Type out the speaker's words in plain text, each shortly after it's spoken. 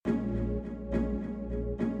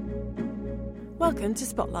Welcome to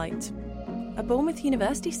Spotlight, a Bournemouth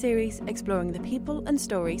University series exploring the people and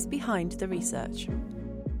stories behind the research.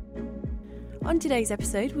 On today's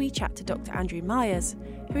episode, we chat to Dr. Andrew Myers,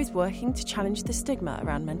 who is working to challenge the stigma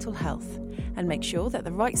around mental health and make sure that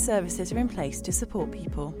the right services are in place to support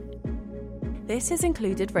people. This has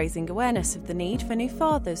included raising awareness of the need for new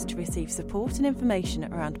fathers to receive support and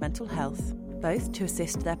information around mental health, both to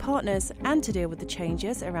assist their partners and to deal with the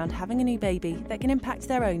changes around having a new baby that can impact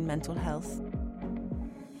their own mental health.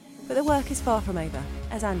 But the work is far from over,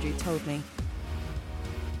 as Andrew told me.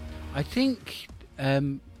 I think,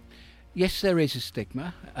 yes, there is a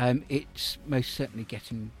stigma. It's most certainly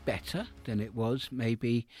getting better than it was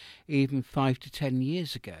maybe even 5 to 10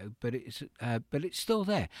 years ago, but it's still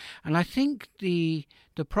there. And I think the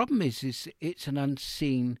problem is it's an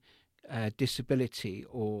unseen disability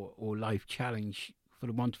or life challenge, for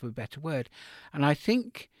the want of a better word. And I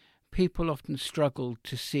think people often struggle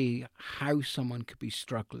to see how someone could be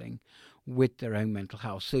struggling with their own mental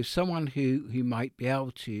health. So someone who might be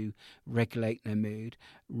able to regulate their mood,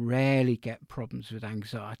 rarely get problems with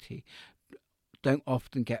anxiety, don't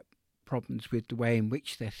often get problems with the way in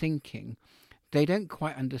which they're thinking. They don't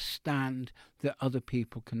quite understand that other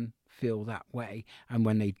people can feel that way. And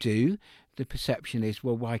when they do, the perception is,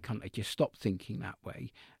 well, why can't I just stop thinking that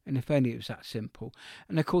way? And if only it was that simple.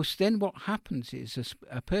 And of course, then what happens is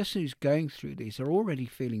a person who's going through these are already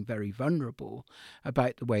feeling very vulnerable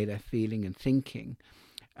about the way they're feeling and thinking.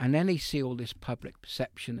 And then they see all this public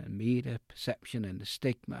perception and media perception and the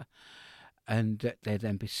stigma, and that they're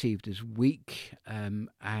then perceived as weak and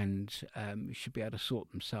should be able to sort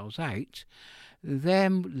themselves out. They're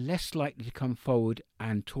less likely to come forward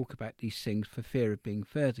and talk about these things for fear of being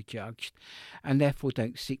further judged, and therefore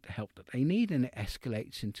don't seek the help that they need, and it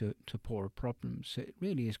escalates into poorer problems. So it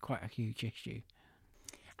really is quite a huge issue.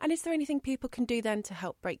 And is there anything people can do then to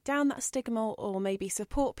help break down that stigma, or maybe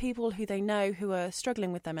support people who they know who are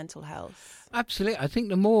struggling with their mental health? Absolutely. I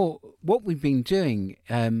think what we've been doing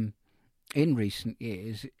in recent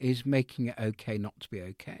years is making it okay not to be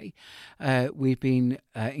okay. We've been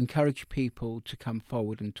encouraging people to come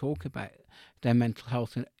forward and talk about their mental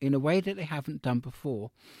health in a way that they haven't done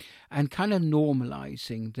before, and kind of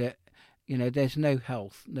normalising that, you know, there's no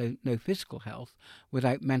health, no physical health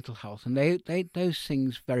without mental health, and those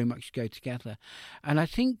things very much go together. And I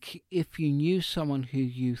think if you knew someone who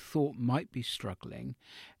you thought might be struggling,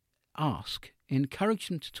 encourage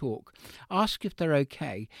them to talk, ask if they're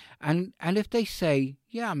okay, and if they say,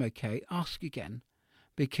 yeah, I'm okay, ask again,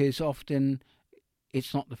 because often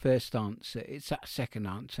it's not the first answer, it's that second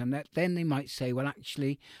answer, and then they might say, well,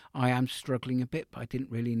 actually, I am struggling a bit, but I didn't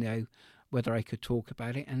really know whether I could talk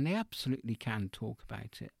about it, and they absolutely can talk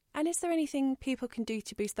about it. And is there anything people can do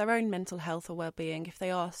to boost their own mental health or well-being if they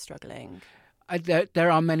are struggling?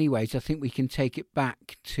 There are many ways. I think we can take it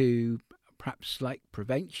back to perhaps like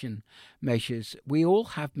prevention measures. We all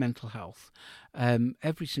have mental health,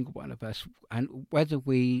 every single one of us, and whether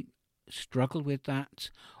we struggle with that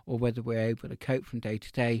or whether we're able to cope from day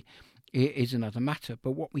to day is another matter.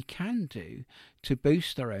 But what we can do to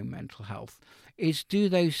boost our own mental health is do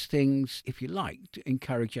those things, if you like, to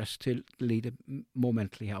encourage us to lead a more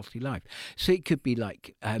mentally healthy life. So it could be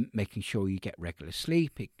like making sure you get regular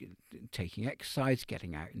sleep, taking exercise,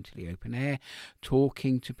 getting out into the open air,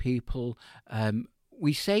 talking to people.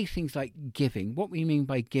 We say things like giving. What we mean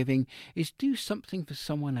by giving is do something for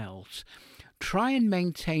someone else. Try and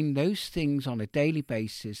maintain those things on a daily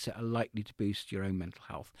basis that are likely to boost your own mental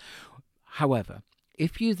health. However,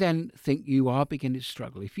 if you then think you are beginning to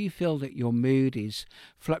struggle, if you feel that your mood is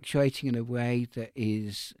fluctuating in a way that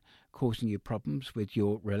is causing you problems with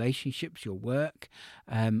your relationships, your work,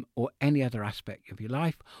 or any other aspect of your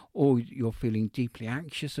life, or you're feeling deeply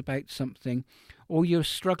anxious about something, or you're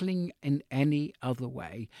struggling in any other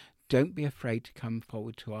way, don't be afraid to come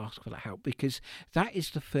forward to ask for that help, because that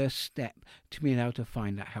is the first step to being able to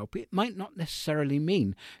find that help. It might not necessarily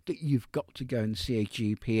mean that you've got to go and see a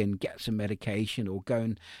GP and get some medication or go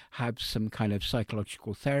and have some kind of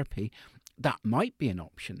psychological therapy. That might be an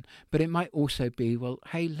option, but it might also be, well,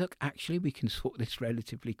 hey, look, actually, we can sort this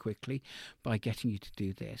relatively quickly by getting you to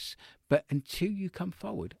do this. But until you come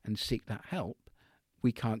forward and seek that help,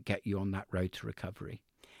 we can't get you on that road to recovery.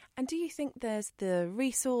 And do you think there's the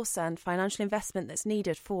resource and financial investment that's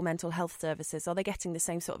needed for mental health services? Are they getting the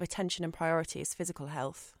same sort of attention and priority as physical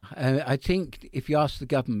health? I think if you ask the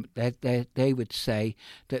government, they would say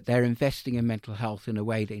that they're investing in mental health in a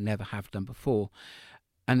way they never have done before.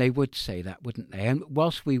 And they would say that, wouldn't they? And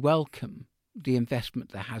whilst we welcome the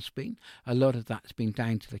investment there has been, a lot of that's been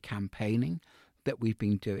down to the campaigning that we've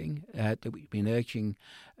been doing, that we've been urging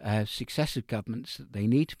successive governments that they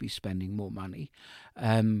need to be spending more money,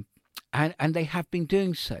 and they have been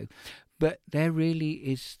doing so. But there really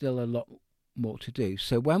is still a lot more to do.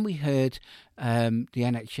 So when we heard the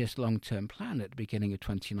NHS long-term plan at the beginning of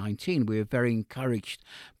 2019, we were very encouraged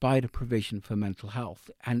by the provision for mental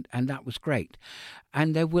health, and that was great.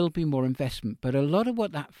 And there will be more investment, but a lot of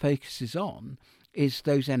what that focuses on is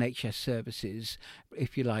those NHS services,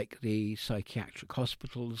 if you like, the psychiatric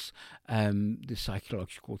hospitals, the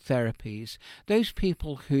psychological therapies, those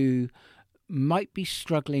people who might be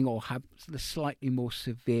struggling or have the slightly more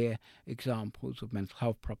severe examples of mental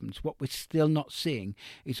health problems. What we're still not seeing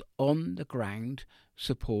is on-the-ground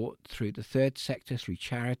support through the third sector, through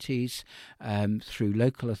charities, through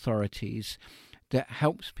local authorities, that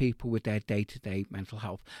helps people with their day-to-day mental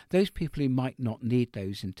health. Those people who might not need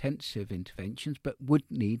those intensive interventions but would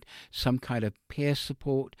need some kind of peer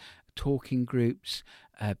support, talking groups,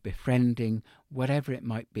 befriending, whatever it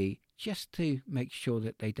might be, just to make sure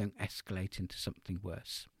that they don't escalate into something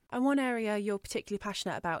worse. And one area you're particularly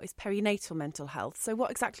passionate about is perinatal mental health. So what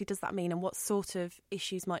exactly does that mean, and what sort of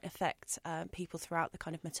issues might affect people throughout the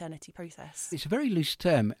kind of maternity process? It's a very loose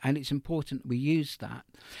term, and it's important we use that,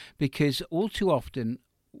 because all too often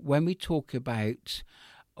when we talk about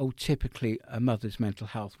typically a mother's mental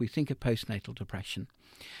health, we think of postnatal depression.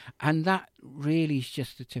 And that really is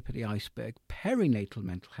just the tip of the iceberg. Perinatal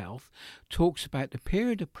mental health talks about the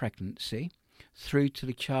period of pregnancy through to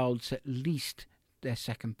the child's at least their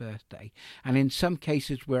second birthday. And in some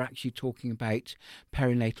cases, we're actually talking about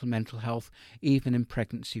perinatal mental health even in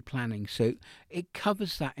pregnancy planning. So it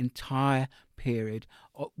covers that entire period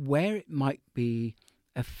where it might be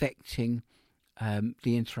affecting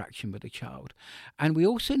the interaction with the child. And we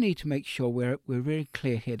also need to make sure we're very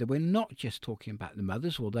clear here that we're not just talking about the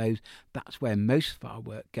mothers, although that's where most of our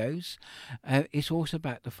work goes. It's also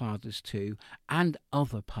about the fathers too, and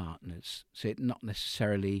other partners. So it's not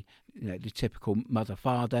necessarily the typical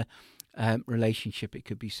mother-father relationship. It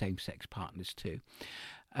could be same-sex partners too.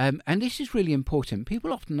 And this is really important.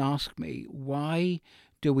 People often ask me, why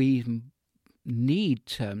do we even need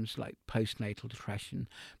terms like postnatal depression,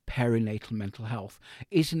 perinatal mental health?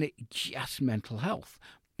 Isn't it just mental health,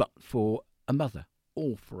 but for a mother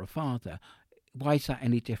or for a father? Why is that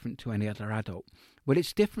any different to any other adult? Well,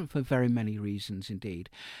 it's different for very many reasons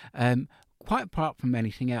indeed. Quite apart from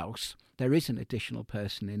anything else, there is an additional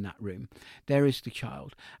person in that room. There is the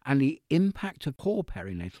child. And the impact of poor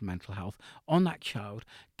perinatal mental health on that child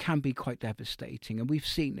can be quite devastating. And we've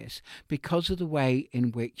seen this because of the way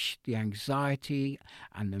in which the anxiety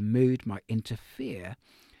and the mood might interfere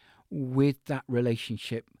with that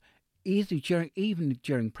relationship, even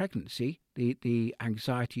during pregnancy, the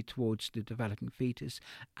anxiety towards the developing fetus,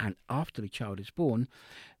 and after the child is born,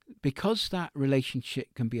 because that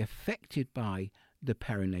relationship can be affected by the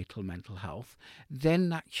perinatal mental health, then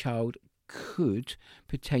that child could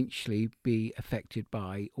potentially be affected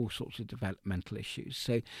by all sorts of developmental issues.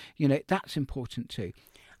 So, that's important too.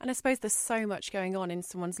 And I suppose there's so much going on in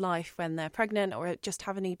someone's life when they're pregnant or just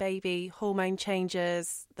having a baby, hormone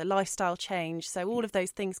changes, the lifestyle change. So all of those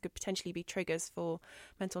things could potentially be triggers for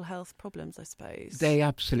mental health problems, I suppose. They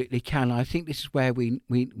absolutely can. I think this is where we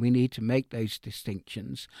need to make those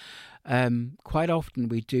distinctions. Quite often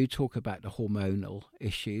we do talk about the hormonal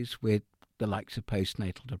issues with the likes of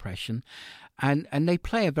postnatal depression, and they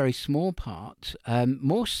play a very small part,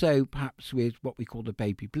 more so perhaps with what we call the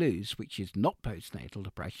baby blues, which is not postnatal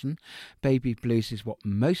depression. Baby blues is what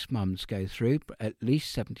most mums go through, at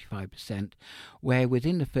least 75%, where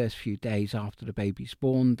within the first few days after the baby's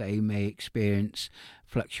born, they may experience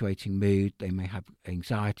fluctuating mood, they may have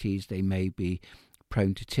anxieties, they may be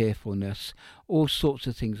prone to tearfulness, all sorts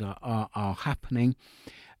of things are happening.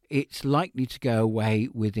 It's likely to go away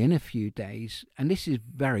within a few days, and this is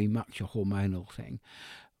very much a hormonal thing.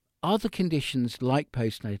 Other conditions like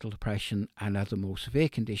postnatal depression and other more severe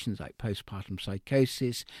conditions like postpartum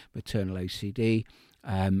psychosis, maternal OCD,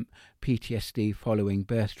 PTSD following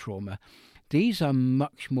birth trauma, these are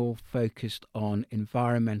much more focused on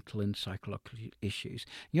environmental and psychological issues.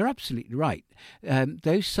 You're absolutely right.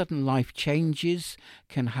 Those sudden life changes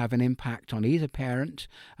can have an impact on either parent,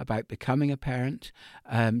 about becoming a parent,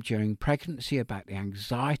 during pregnancy, about the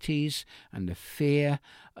anxieties and the fear,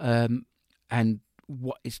 and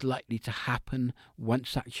what is likely to happen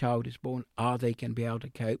once that child is born. Are they going to be able to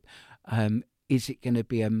cope? Is it going to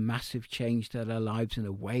be a massive change to their lives in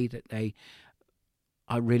a way that they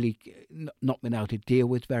are really not been able to deal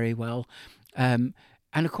with very well? And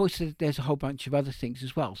of course there's a whole bunch of other things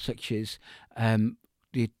as well, such as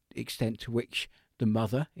the extent to which the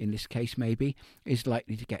mother, in this case maybe, is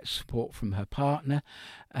likely to get support from her partner,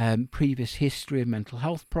 previous history of mental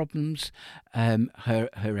health problems, her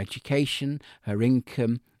education, her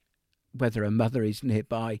income, whether a mother is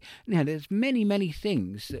nearby. There's many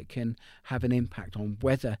things that can have an impact on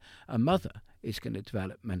whether a mother is going to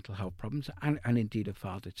develop mental health problems, and indeed a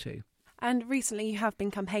father too. And recently you have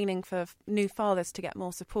been campaigning for new fathers to get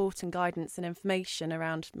more support and guidance and information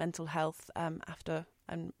around mental health after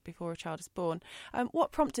and before a child is born.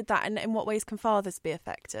 What prompted that, and in what ways can fathers be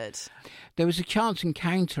affected? There was a chance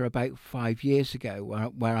encounter about 5 years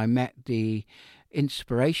ago where I met the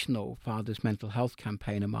inspirational Fathers Mental Health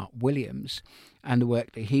campaigner Mark Williams and the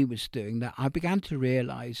work that he was doing, that I began to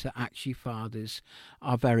realise that actually fathers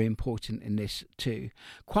are very important in this too,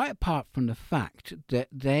 quite apart from the fact that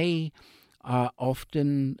they are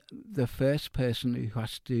often the first person who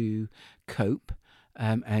has to cope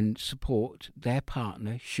and support their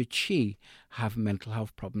partner should she have a mental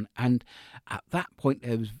health problem. And at that point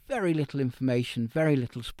there was very little information, very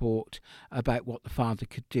little support about what the father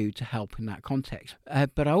could do to help in that context.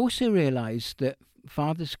 But I also realised that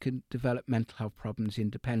fathers can develop mental health problems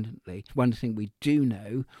independently. One thing we do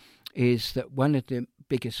know is that one of the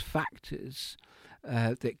biggest factors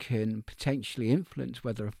that can potentially influence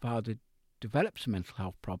whether a father develops a mental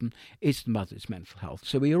health problem is the mother's mental health.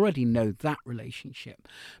 So we already know that relationship.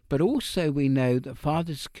 But also we know that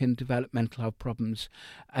fathers can develop mental health problems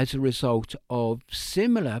as a result of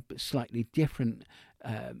similar but slightly different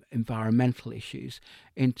environmental issues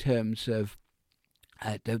in terms of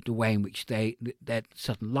the way in which their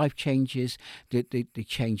sudden life changes, the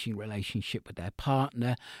changing relationship with their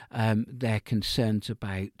partner, their concerns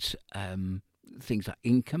about things like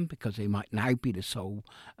income, because they might now be the sole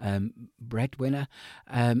breadwinner,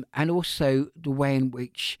 and also the way in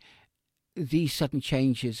which these sudden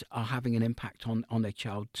changes are having an impact on their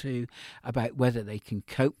child too, about whether they can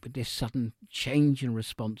cope with this sudden change in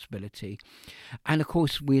responsibility. And of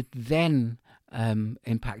course with then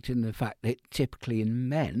impacted in the fact that typically in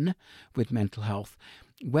men with mental health,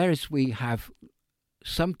 whereas we have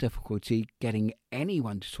some difficulty getting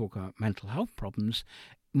anyone to talk about mental health problems,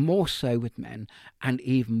 more so with men and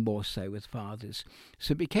even more so with fathers.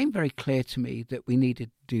 So it became very clear to me that we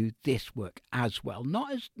needed to do this work as well,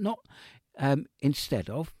 not instead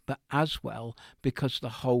of, but as well, because the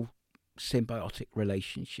whole symbiotic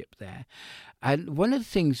relationship there. And one of the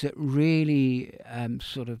things that really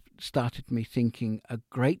sort of started me thinking a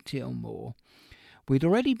great deal more, we'd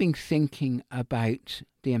already been thinking about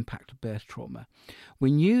the impact of birth trauma.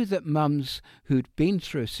 We knew that mums who'd been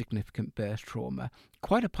through a significant birth trauma,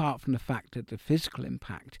 quite apart from the fact that the physical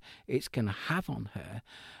impact it's going to have on her,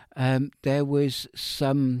 there was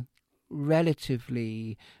some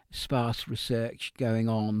relatively sparse research going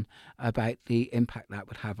on about the impact that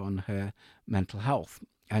would have on her mental health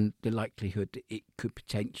and the likelihood that it could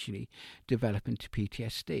potentially develop into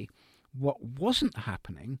PTSD. What wasn't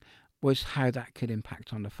happening was how that could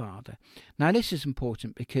impact on the father. Now, this is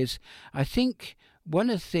important because I think one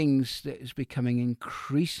of the things that is becoming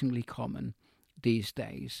increasingly common these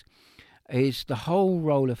days is the whole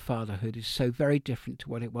role of fatherhood is so very different to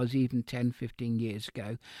what it was even 10, 15 years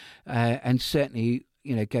ago. And certainly,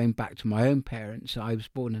 going back to my own parents, I was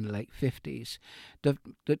born in the late 50s.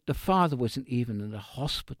 The father wasn't even in the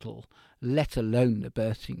hospital, let alone the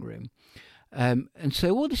birthing room. And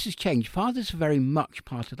so all this has changed. Fathers are very much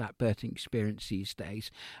part of that birthing experience these days,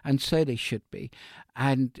 and so they should be.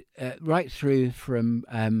 And right through from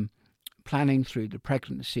planning through the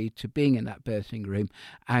pregnancy to being in that birthing room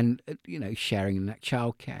and, sharing in that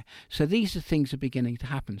childcare. So these are things that are beginning to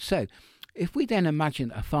happen. So if we then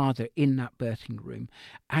imagine a father in that birthing room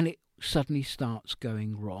and it suddenly starts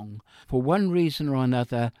going wrong, for one reason or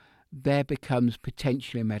another, there becomes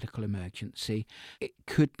potentially a medical emergency. It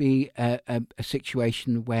could be a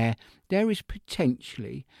situation where there is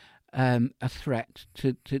potentially a threat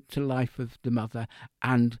to life of the mother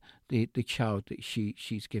and the child that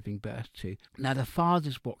she's giving birth to. Now, the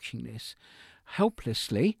father's watching this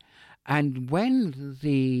helplessly, and when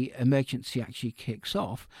the emergency actually kicks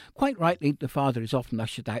off, quite rightly, the father is often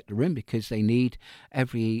ushered out the room because they need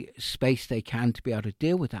every space they can to be able to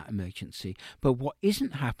deal with that emergency. But what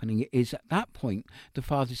isn't happening is at that point, the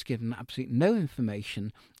father's given absolutely no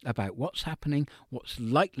information about what's happening, what's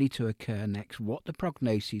likely to occur next, what the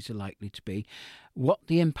prognoses are likely to be, what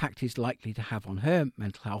the impact is likely to have on her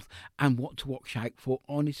mental health, and what to watch out for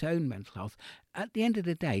on his own mental health. At the end of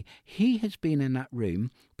the day, he has been in that room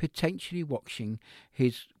potentially watching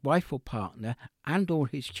his wife or partner and or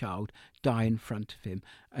his child die in front of him,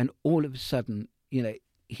 and all of a sudden,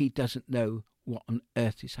 he doesn't know what on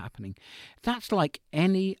earth is happening. That's like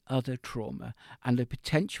any other trauma, and the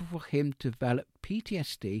potential for him to develop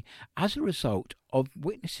PTSD as a result of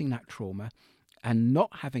witnessing that trauma and not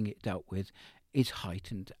having it dealt with is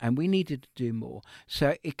heightened, and we needed to do more.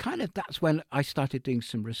 So that's when I started doing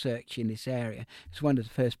some research in this area. It's one of the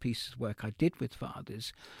first pieces of work I did with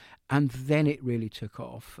fathers, and then it really took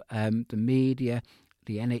off. The media,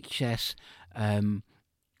 the NHS,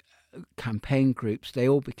 campaign groups, they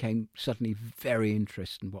all became suddenly very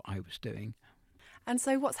interested in what I was doing. And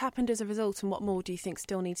so what's happened as a result, and what more do you think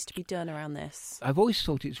still needs to be done around this? I've always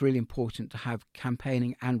thought it's really important to have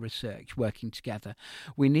campaigning and research working together.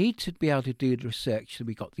 We need to be able to do the research so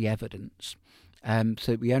we got the evidence,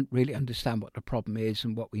 so we don't really understand what the problem is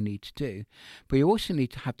and what we need to do. But we also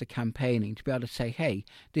need to have the campaigning to be able to say, hey,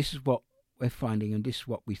 this is what we're finding and this is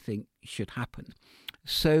what we think should happen.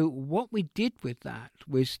 So what we did with that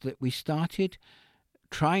was that we started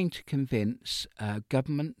trying to convince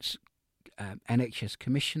governments, NHS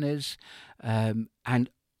commissioners, and a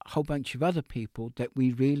whole bunch of other people that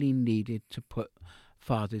we really needed to put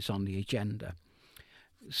fathers on the agenda.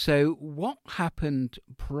 So what happened,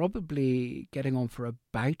 probably getting on for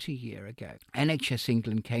about a year ago, NHS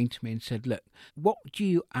England came to me and said, look, what do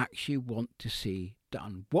you actually want to see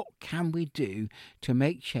done? What can we do to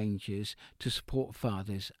make changes to support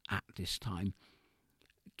fathers at this time?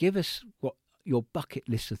 Give us what your bucket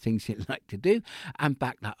list of things you'd like to do and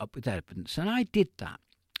back that up with evidence. And I did that,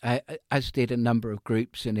 as did a number of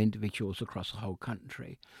groups and individuals across the whole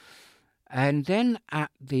country. And then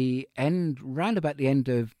at the end, round about the end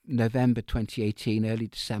of November 2018, early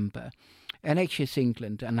December, NHS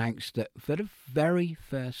England announced that for the very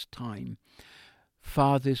first time,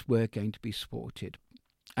 fathers were going to be supported.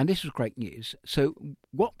 And this was great news. So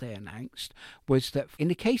what they announced was that in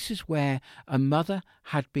the cases where a mother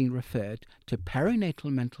had been referred to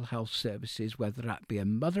perinatal mental health services, whether that be a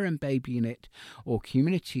mother and baby unit or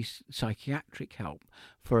community psychiatric help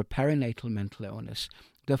for a perinatal mental illness,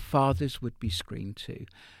 the fathers would be screened too.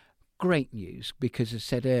 Great news, because as I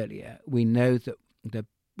said earlier, we know that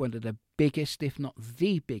one of the biggest, if not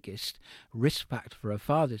the biggest, risk factor for a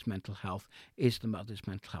father's mental health is the mother's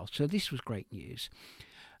mental health. So this was great news.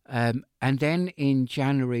 And then in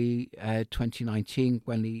January 2019,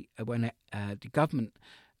 when the government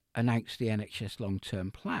announced the NHS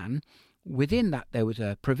long-term plan, within that there was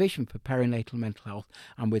a provision for perinatal mental health,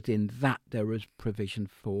 and within that there was provision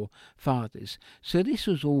for fathers. So this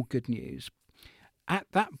was all good news. At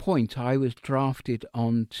that point, I was drafted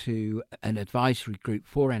onto an advisory group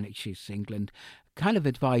for NHS England, kind of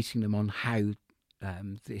advising them on how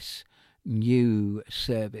this new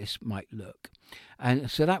service might look.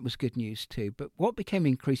 And so that was good news too. But what became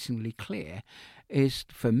increasingly clear is,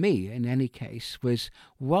 for me in any case, was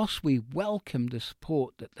whilst we welcomed the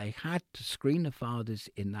support that they had to screen the fathers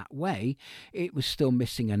in that way, it was still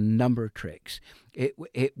missing a number of tricks.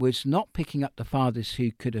 It was not picking up the fathers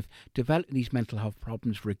who could have developed these mental health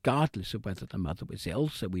problems regardless of whether the mother was ill,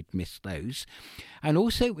 so we'd missed those. And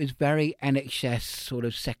also it was very NHS sort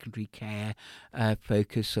of secondary care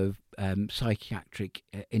focus of psychiatric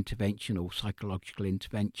intervention or psychological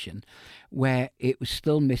intervention, where it was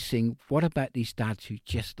still missing, what about these dads who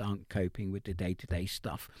just aren't coping with the day-to-day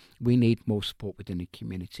stuff? We need more support within the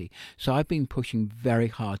community. So I've been pushing very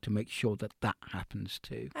hard to make sure that that happens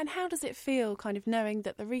too. And how does it feel, kind of knowing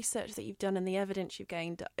that the research that you've done and the evidence you've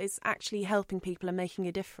gained is actually helping people and making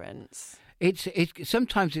a difference?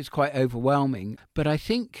 Sometimes it's quite overwhelming, but I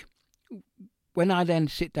think when I then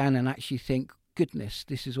sit down and actually think, goodness,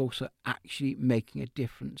 this is also actually making a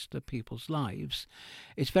difference to people's lives,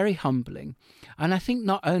 it's very humbling. And I think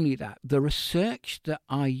not only that, the research that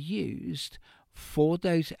I used for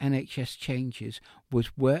those NHS changes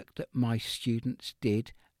was work that my students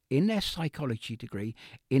did in their psychology degree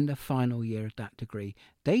in the final year of that degree.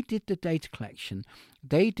 They did the data collection,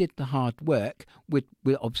 they did the hard work, with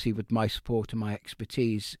obviously with my support and my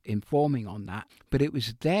expertise informing on that, but it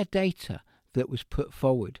was their data that was put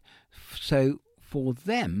forward. So for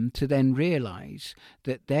them to then realise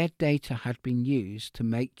that their data had been used to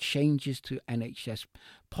make changes to NHS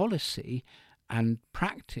policy and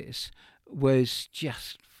practice was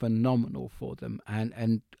just phenomenal for them.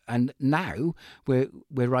 And now we're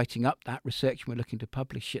writing up that research, and we're looking to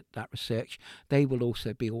publish that research. They will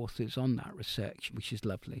also be authors on that research, which is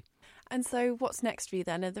lovely. And so what's next for you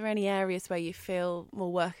then? Are there any areas where you feel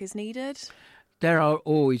more work is needed? There are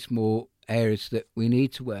always more areas that we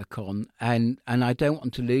need to work on, and I don't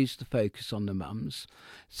want to lose the focus on the mums.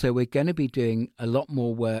 So we're going to be doing a lot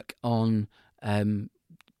more work on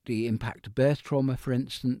the impact of birth trauma, for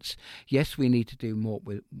instance. Yes, we need to do more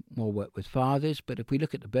work with fathers, but if we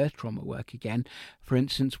look at the birth trauma work again, for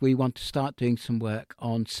instance, we want to start doing some work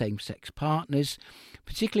on same-sex partners,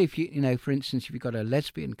 particularly if for instance, if you've got a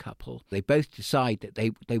lesbian couple, they both decide that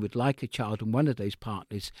they would like a child, and one of those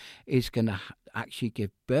partners is going to actually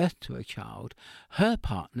give birth to a child. Her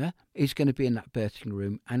partner is going to be in that birthing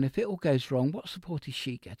room, and if it all goes wrong, what support is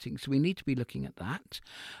she getting? So we need to be looking at that.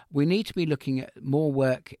 We need to be looking at more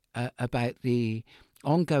work about the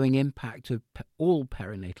ongoing impact of all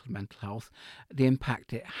perinatal mental health, the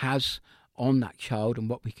impact it has on that child, and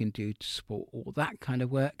what we can do to support all that kind of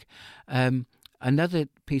work. Another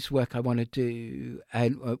piece of work I want to do,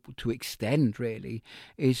 and to extend really,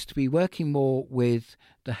 is to be working more with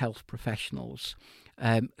the health professionals,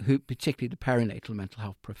 who, particularly the perinatal mental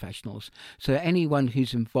health professionals. So anyone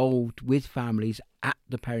who's involved with families at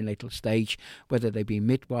the perinatal stage, whether they be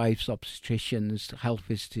midwives, obstetricians, health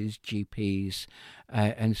visitors, GPs,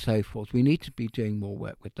 and so forth. We need to be doing more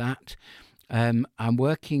work with that. I'm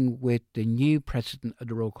working with the new president of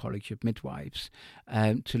the Royal College of Midwives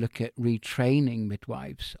to look at retraining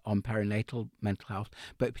midwives on perinatal mental health,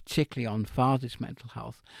 but particularly on fathers' mental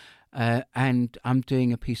health. And I'm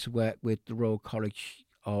doing a piece of work with the Royal College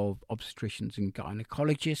of Obstetricians and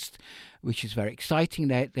Gynecologists, which is very exciting.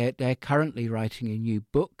 They're currently writing a new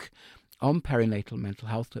book on perinatal mental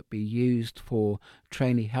health that be used for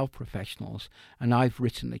trainee health professionals, and I've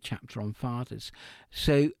written a chapter on fathers.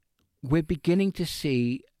 So we're beginning to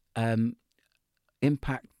see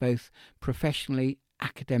impact both professionally,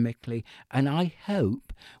 academically, and I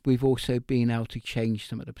hope we've also been able to change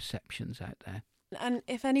some of the perceptions out there. And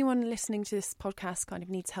if anyone listening to this podcast kind of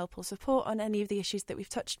needs help or support on any of the issues that we've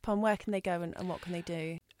touched upon, where can they go and what can they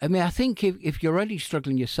do? I mean, I think if you're already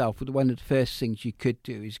struggling yourself, one of the first things you could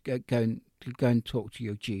do is go and talk to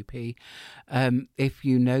your GP. If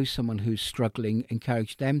you know someone who's struggling,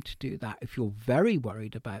 encourage them to do that. If you're very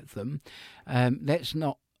worried about them, let's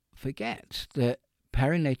not forget that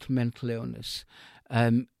perinatal mental illness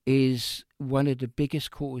is one of the biggest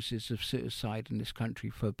causes of suicide in this country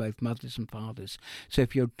for both mothers and fathers. So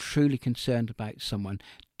if you're truly concerned about someone,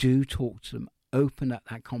 do talk to them. Open up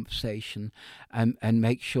that conversation and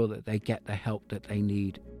make sure that they get the help that they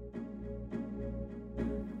need.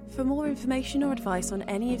 For more information or advice on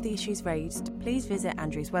any of the issues raised, please visit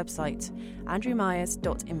Andrew's website,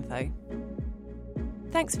 andrewmyers.info.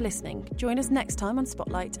 Thanks for listening. Join us next time on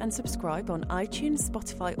Spotlight and subscribe on iTunes,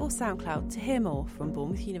 Spotify or SoundCloud to hear more from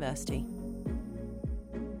Bournemouth University.